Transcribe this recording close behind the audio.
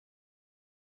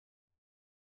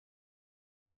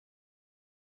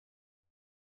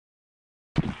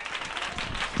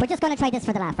We're just going to try this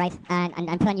for the laugh, right? And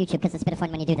put on YouTube because it's a bit of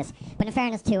fun when you do this. But in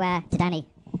fairness to Danny,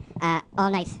 all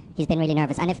night he's been really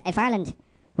nervous. And if Ireland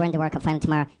were in the World Cup final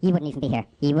tomorrow, you wouldn't even be here.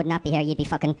 You would not be here. You'd be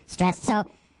fucking stressed. So,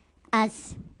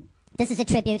 as this is a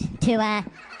tribute to,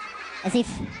 as if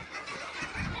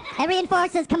it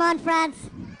reinforces, come on, France.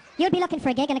 You'll be looking for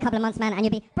a gig in a couple of months, man, and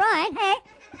you'll be, Brian, hey.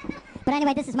 But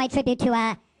anyway, this is my tribute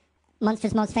to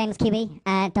Munster's most famous Kiwi,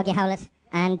 Dougie Howlett,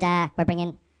 and we're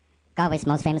bringing Galway's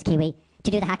most famous Kiwi to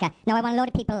do the haka. Now I want a load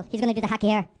of people. He's going to do the haka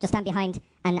here. Just stand behind.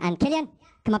 And Killian,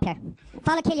 come up here.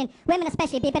 Follow Killian. Women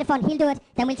especially, it'll be a bit of fun. He'll do it,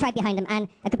 then we'll try behind him. And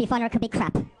it could be fun or it could be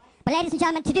crap. But ladies and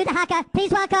gentlemen, to do the haka,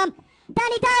 please welcome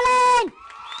Danny Darling!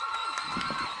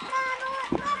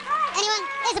 Anyone?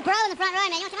 There's a bro in the front row,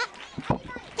 man. You want to come up?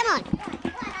 Come on.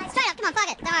 Straight up. Come on, fuck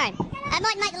it. Don't worry. It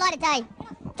might make the light of day.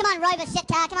 Come on, Rover, shit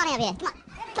car. Come on over here. Come on.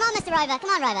 Come on, Mr. Rover.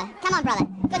 Come on, Rover. Come on, brother.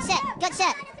 Good shit. Good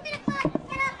shit.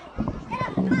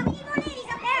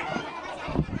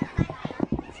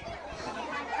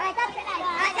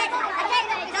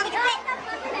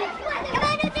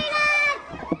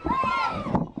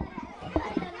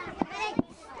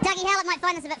 Dougie Howlett might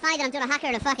find this a bit funny that I'm doing a haka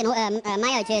in a fucking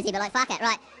Mayo jersey, but like, fuck it,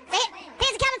 right. See?